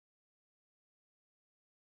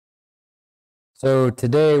So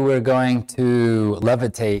today we're going to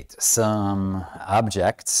levitate some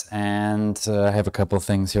objects, and I have a couple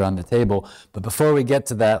things here on the table. But before we get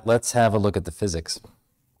to that, let's have a look at the physics.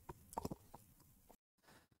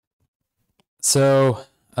 So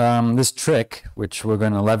this trick, which we're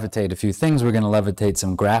going to levitate a few things, we're going to levitate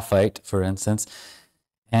some graphite, for instance.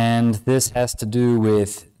 And this has to do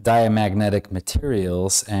with diamagnetic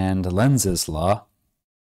materials and Lenz's law.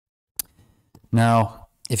 Now,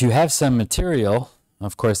 if you have some material,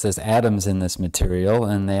 of course there's atoms in this material,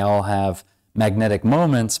 and they all have magnetic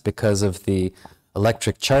moments because of the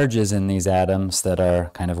electric charges in these atoms that are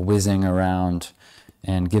kind of whizzing around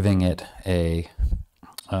and giving it a,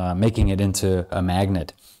 making it into a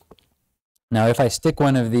magnet. Now, if I stick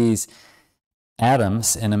one of these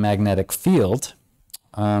atoms in a magnetic field,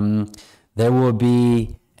 there will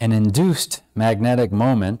be an induced magnetic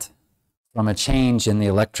moment from a change in the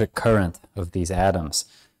electric current of these atoms.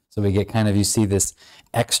 So we get kind of, you see this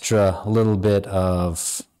extra little bit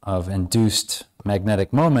of induced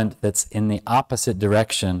magnetic moment that's in the opposite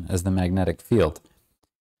direction as the magnetic field.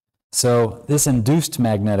 So this induced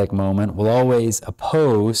magnetic moment will always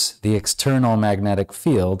oppose the external magnetic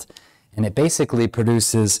field, and it basically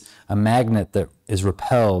produces a magnet that is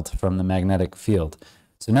repelled from the magnetic field.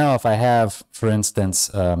 So now if I have, for instance,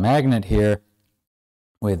 a magnet here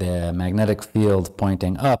with a magnetic field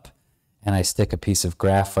pointing up, and I stick a piece of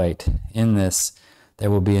graphite in this,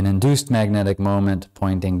 there will be an induced magnetic moment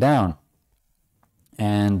pointing down.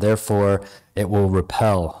 And therefore, it will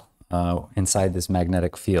repel inside this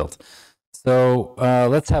magnetic field. So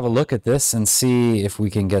let's have a look at this and see if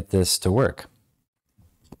we can get this to work.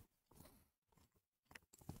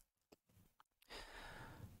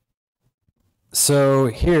 So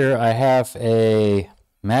here I have a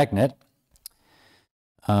magnet,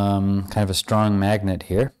 kind of a strong magnet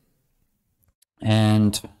here.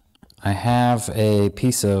 And I have a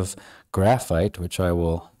piece of graphite, which I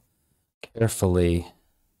will carefully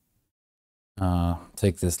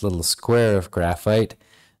take this little square of graphite,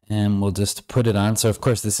 and we'll just put it on. So of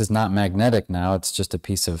course this is not magnetic now, it's just a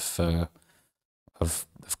piece of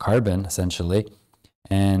carbon, essentially.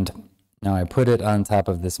 And now I put it on top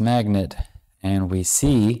of this magnet, and we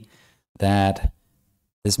see that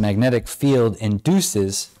this magnetic field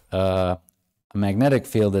induces a magnetic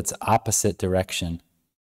field that's opposite direction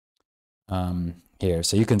here.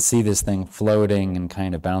 So you can see this thing floating and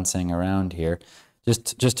kind of bouncing around here.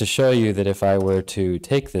 Just to show you that if I were to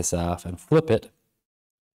take this off and flip it,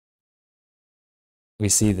 we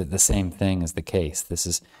see that the same thing is the case. This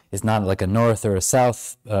is not like a north or a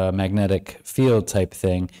south magnetic field type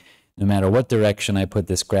thing. No matter what direction I put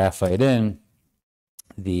this graphite in,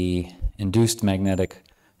 the induced magnetic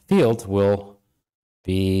field will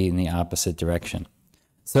be in the opposite direction.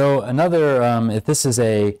 So another, if this is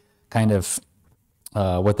a kind of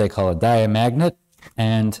what they call a diamagnet,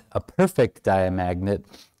 and a perfect diamagnet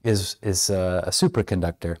is a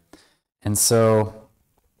superconductor. And so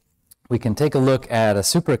we can take a look at a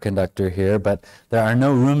superconductor here, but there are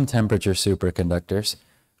no room temperature superconductors.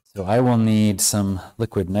 So I will need some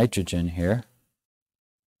liquid nitrogen here.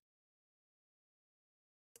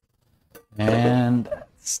 And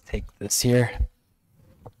let's take this here.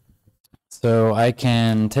 So I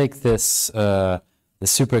can take this the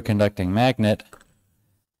superconducting magnet,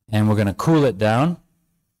 and we're going to cool it down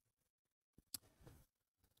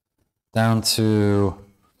to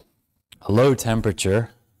a low temperature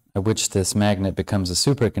at which this magnet becomes a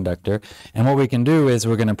superconductor. And what we can do is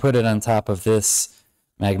we're going to put it on top of this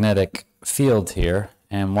magnetic field here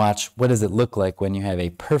and watch what does it look like when you have a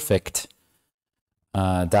perfect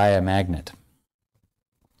diamagnet.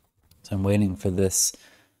 So I'm waiting for this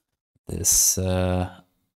stop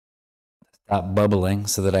bubbling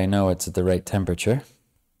so that I know it's at the right temperature.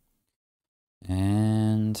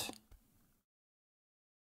 And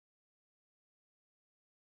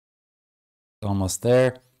almost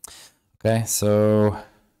there. Okay, so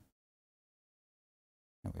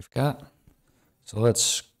what we've got. So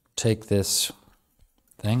let's take this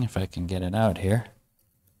thing, if I can get it out here.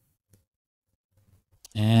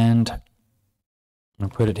 And we'll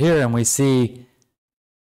put it here, and we see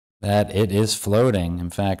that it is floating.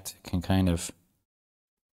 In fact, it can kind of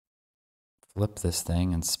flip this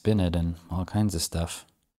thing and spin it and all kinds of stuff.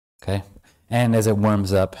 Okay, and as it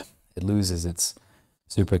warms up, it loses its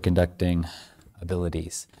superconducting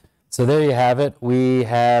abilities. So there you have it. We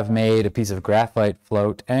have made a piece of graphite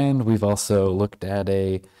float, and we've also looked at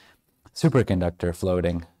a superconductor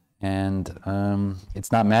floating. And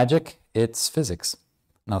it's not magic, it's physics.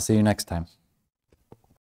 And I'll see you next time.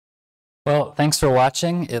 Well, thanks for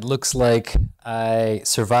watching. It looks like I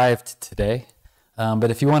survived today.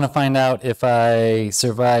 But if you want to find out if I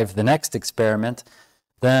survive the next experiment,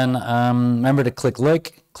 then remember to click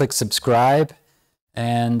like, click subscribe,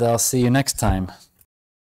 and I'll see you next time.